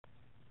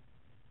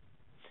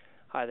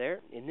Hi there.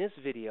 In this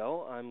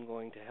video, I'm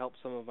going to help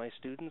some of my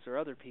students or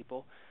other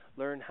people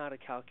learn how to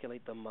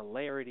calculate the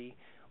molarity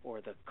or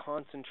the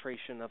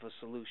concentration of a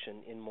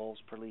solution in moles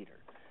per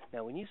liter.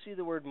 Now, when you see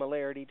the word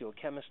molarity to a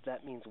chemist,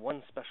 that means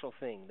one special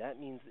thing.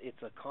 That means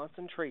it's a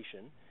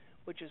concentration,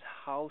 which is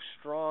how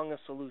strong a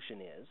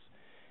solution is,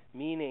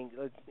 meaning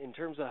in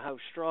terms of how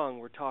strong,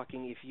 we're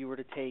talking if you were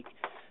to take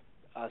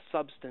a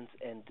substance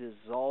and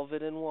dissolve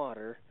it in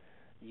water,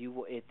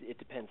 it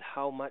depends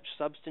how much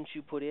substance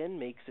you put in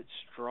makes it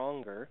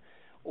stronger,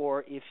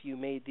 or if you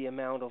made the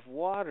amount of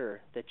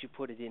water that you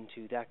put it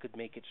into, that could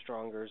make it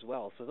stronger as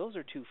well. So those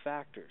are two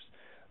factors: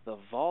 the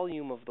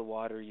volume of the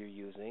water you're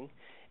using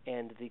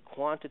and the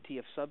quantity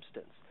of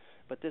substance.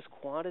 But this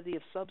quantity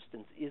of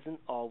substance isn't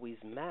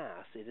always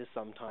mass. It is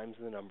sometimes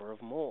the number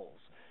of moles.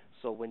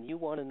 So when you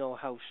want to know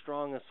how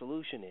strong a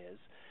solution is,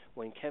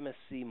 when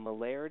chemists see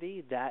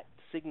molarity, that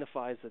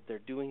signifies that they're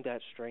doing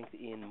that strength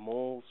in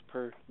moles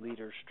per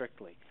liter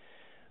strictly.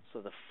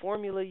 So the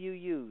formula you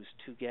use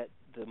to get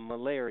the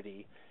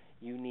molarity,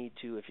 you need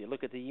to, if you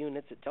look at the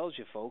units, it tells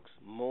you, folks,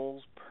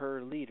 moles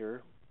per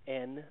liter,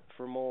 N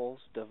for moles,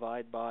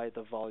 divide by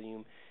the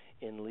volume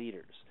in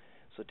liters.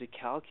 So to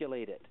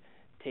calculate it,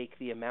 take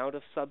the amount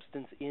of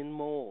substance in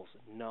moles,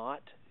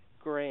 not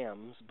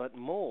grams, but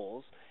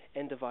moles,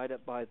 and divide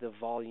it by the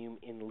volume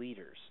in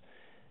liters.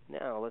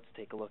 Now let's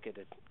take a look at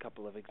a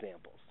couple of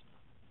examples.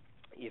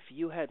 If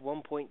you had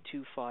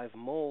 1.25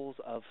 moles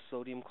of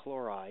sodium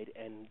chloride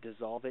and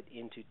dissolve it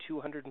into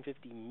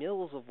 250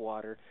 mils of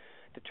water,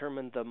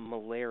 determine the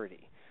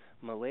molarity.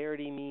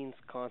 Molarity means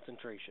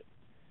concentration.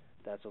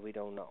 That's what we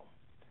don't know.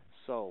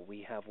 So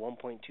we have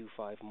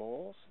 1.25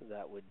 moles.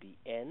 That would be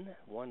N,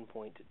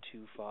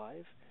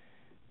 1.25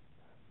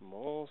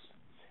 moles.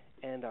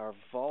 And our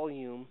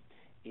volume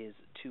is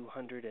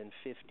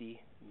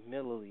 250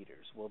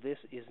 milliliters. Well, this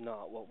is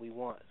not what we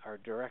want. Our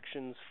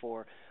directions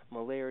for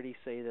molarity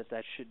say that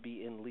that should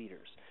be in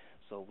liters.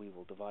 So we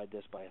will divide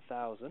this by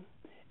 1,000,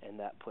 and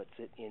that puts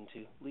it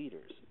into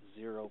liters,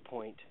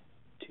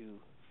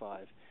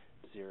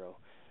 0.250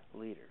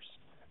 liters.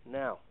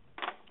 Now,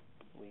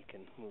 we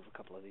can move a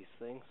couple of these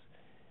things.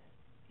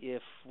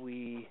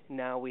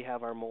 Now we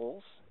have our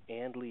moles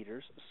and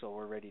liters, so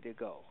we're ready to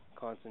go.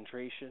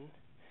 Concentration,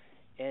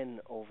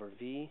 N over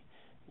V,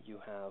 you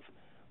have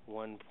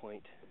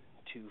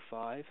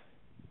 1.25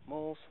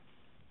 moles,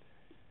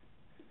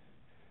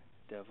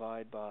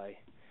 divide by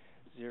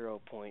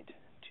 0.250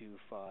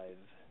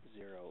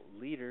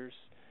 liters.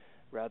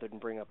 Rather than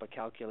bring up a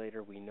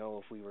calculator, we know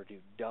if we were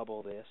to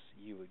double this,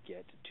 you would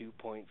get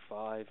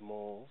 2.5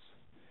 moles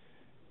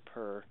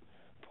per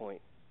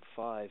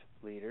 0.5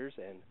 liters,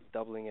 and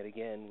doubling it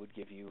again would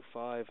give you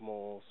 5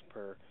 moles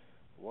per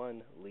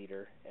 1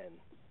 liter, and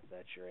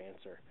that's your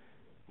answer.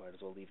 Might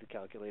as well leave the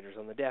calculators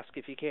on the desk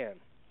if you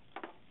can.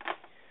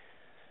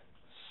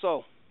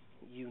 So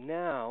you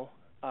now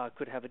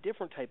could have a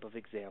different type of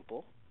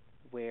example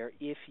where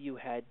if you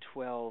had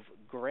 12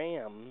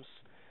 grams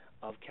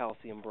of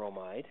calcium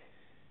bromide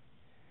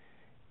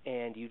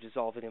and you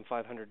dissolve it in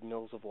 500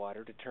 mils of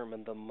water,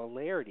 determine the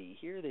molarity.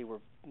 Here they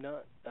were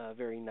not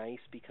very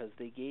nice because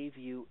they gave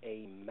you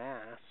a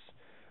mass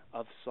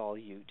of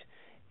solute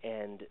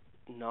and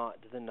not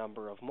the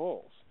number of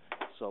moles.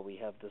 So we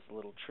have this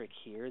little trick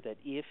here that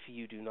if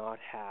you do not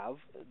have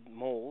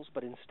moles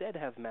but instead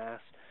have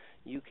mass,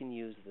 you can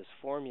use this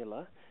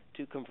formula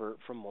to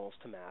convert from moles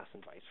to mass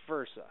and vice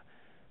versa.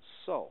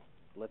 So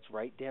let's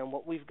write down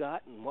what we've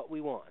got and what we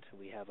want.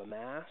 We have a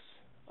mass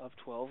of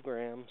 12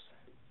 grams.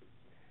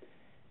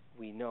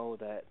 We know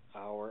that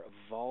our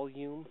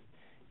volume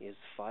is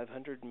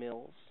 500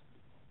 mils,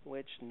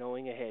 which,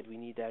 knowing ahead, we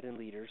need that in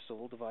liters, so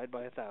we'll divide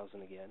by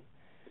 1,000 again.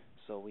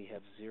 So we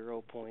have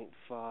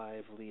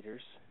 0.5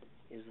 liters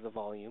is the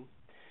volume.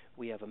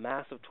 We have a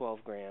mass of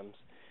 12 grams.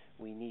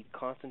 We need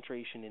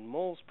concentration in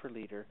moles per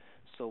liter,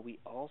 so we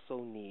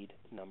also need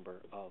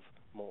number of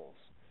moles.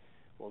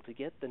 Well, to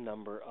get the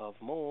number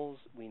of moles,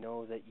 we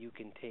know that you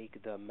can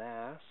take the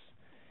mass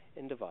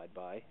and divide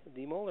by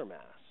the molar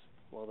mass.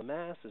 Well, the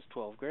mass is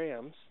 12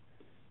 grams.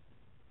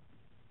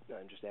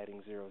 I'm just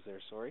adding zeros there,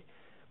 sorry.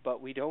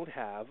 But we don't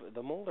have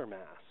the molar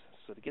mass.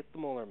 So to get the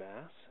molar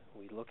mass,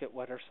 we look at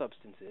what our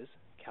substance is,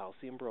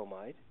 calcium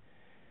bromide.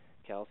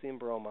 Calcium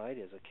bromide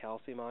is a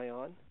calcium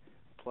ion,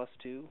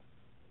 +2,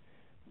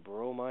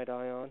 bromide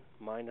ion,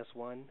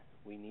 -1.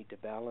 We need to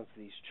balance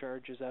these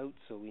charges out,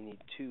 so we need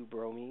 2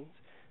 bromines.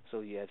 So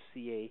you have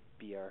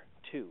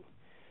CaBr2.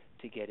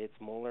 To get its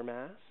molar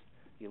mass,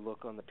 you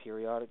look on the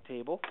periodic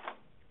table.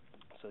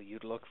 So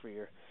you'd look for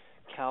your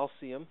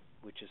calcium,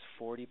 which is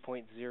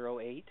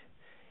 40.08,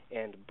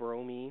 and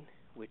bromine,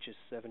 which is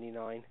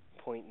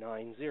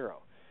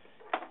 79.90.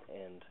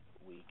 And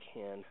we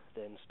can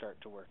then start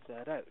to work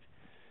that out.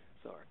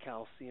 So our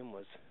calcium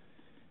was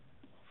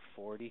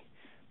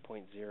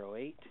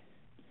 40.08,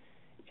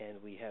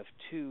 and we have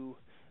 2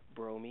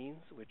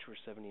 bromines, which were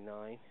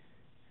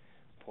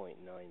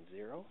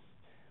 79.90.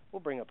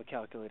 We'll bring up a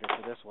calculator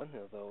for this one,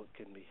 although it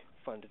can be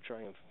fun to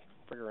try and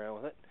figure around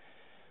with it.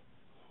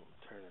 We'll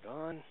turn it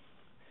on.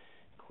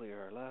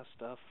 clear our last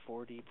stuff.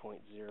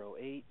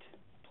 40.08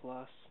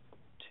 plus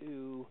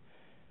 2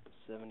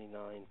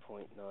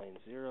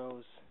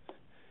 79.90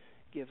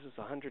 gives us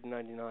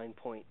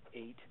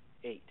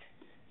 199.88.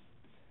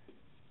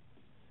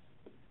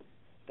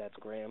 That's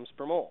grams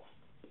per mole.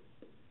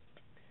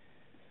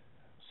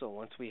 So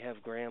once we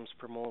have grams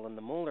per mole in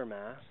the molar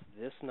mass,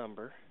 this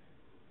number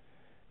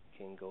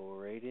can go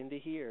right into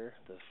here,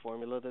 the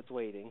formula that's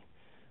waiting,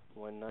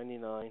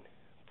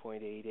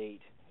 199.88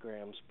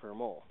 grams per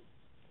mole.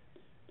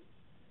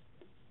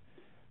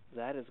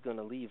 That is going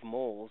to leave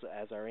moles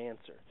as our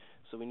answer.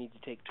 So we need to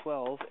take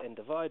 12 and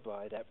divide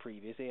by that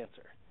previous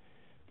answer.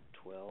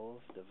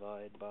 12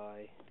 divided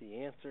by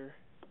the answer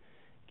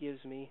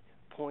gives me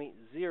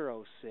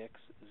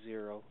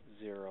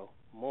 0.0600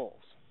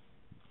 moles.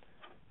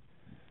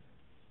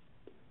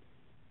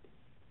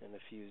 And a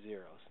few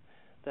zeros.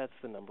 That's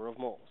the number of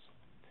moles.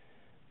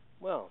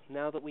 Well,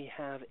 now that we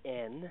have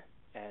N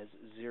as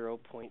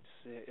 0.06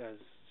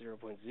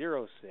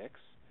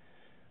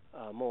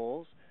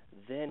 moles,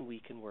 then we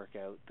can work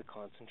out the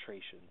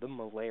concentration, the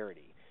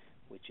molarity,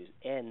 which is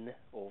N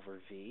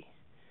over V.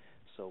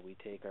 So we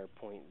take our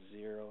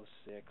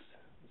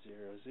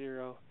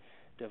 0.0600,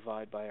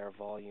 divide by our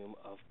volume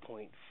of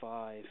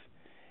 0.5,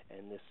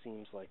 and this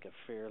seems like a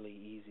fairly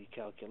easy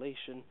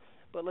calculation,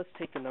 but let's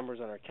take the numbers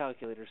on our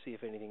calculator, see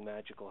if anything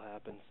magical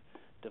happens.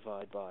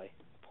 Divide by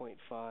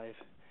 0.5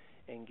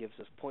 and gives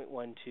us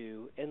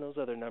 0.12, and those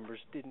other numbers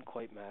didn't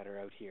quite matter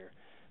out here.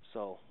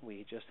 So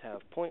we just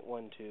have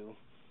 0.12,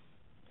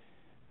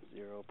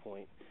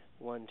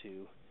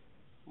 0.12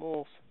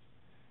 moles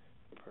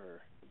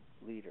per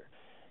liter.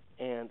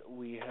 And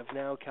we have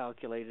now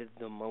calculated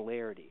the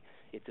molarity.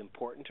 It's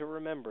important to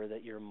remember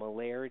that your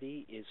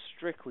molarity is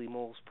strictly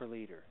moles per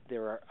liter.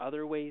 There are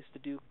other ways to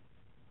do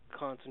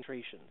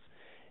concentrations,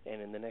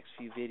 and in the next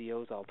few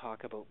videos I'll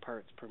talk about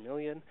parts per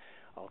million.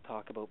 I'll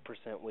talk about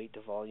percent weight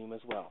to volume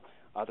as well,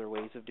 other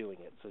ways of doing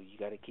it, so you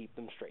got to keep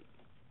them straight.